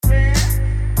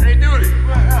beauty.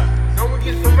 Someone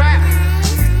get some rap.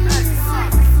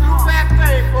 Do that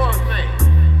thing for us, man.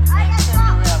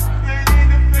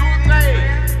 Do a thing.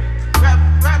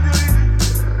 Rap beauty.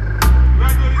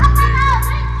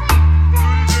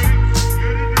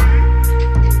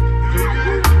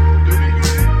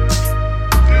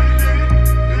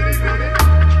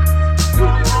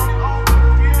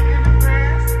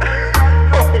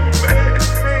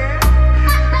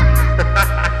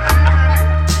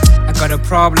 Got a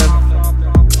problem.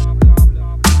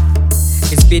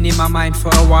 It's been in my mind for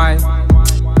a while.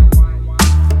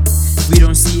 We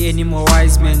don't see any more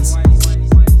wise men.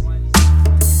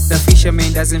 The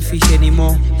fisherman doesn't fish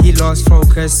anymore. He lost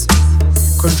focus.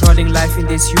 Controlling life in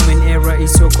this human era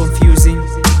is so confusing.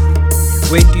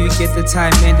 Where do you get the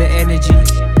time and the energy?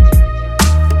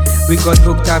 We got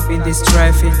hooked up in this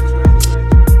traffic.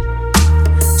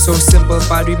 So simple,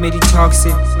 but we made it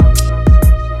toxic.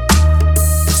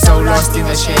 So lost in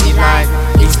the shady life,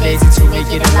 he's lazy to make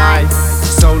it alive.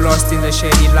 So lost in the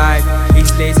shady life,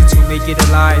 he's lazy to make it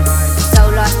alive. So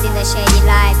lost in the shady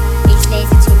life, he's lazy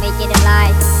to make it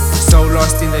alive. So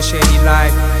lost in the shady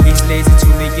life, he's lazy to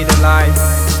make it alive.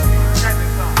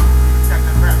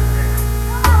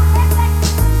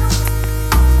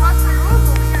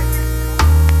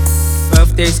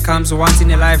 Birthdays comes once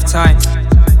in a lifetime.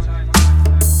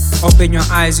 Open your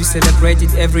eyes, we celebrate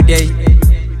it every day.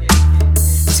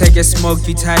 Take a smoke,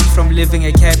 you tired from living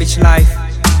a cabbage life.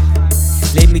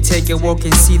 Let me take a walk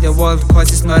and see the world, cause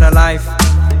it's not alive.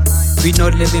 We're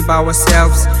not living by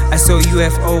ourselves. I saw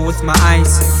UFO with my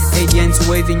eyes, aliens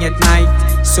waving at night.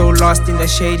 So lost in the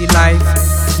shady life,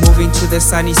 moving to the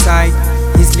sunny side.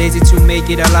 He's lazy to make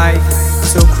it alive.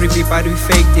 So creepy but we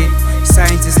faked it.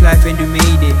 Science is life and we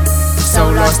made it.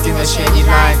 So lost in the shady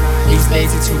life, he's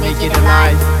lazy to make it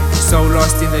alive. So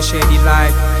lost in the shady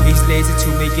life, he's lazy to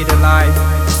make it alive.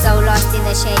 So lost in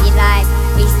the shady life,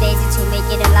 he's lazy to make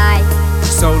it alive.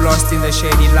 So lost in the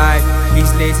shady life,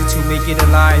 he's lazy to make it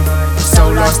alive. So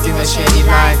lost in the shady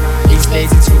life, he's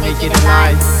lazy to make it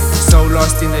alive. So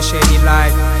lost in the shady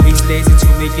life, he's lazy to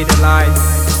make it alive.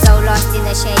 So lost in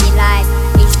the shady life,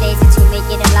 he's lazy to make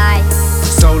it alive.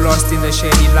 So lost in the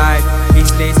shady life,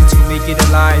 he's lazy to make it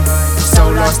alive. So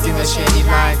lost in the shady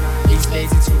life, he's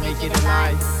lazy to make it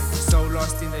alive. So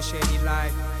lost in the shady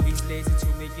life, he's lazy to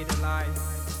make it alive.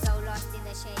 So lost in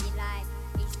the shady life,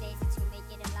 he's lazy to make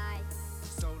it alive.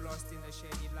 So lost in the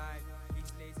shady life,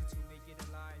 he's lazy to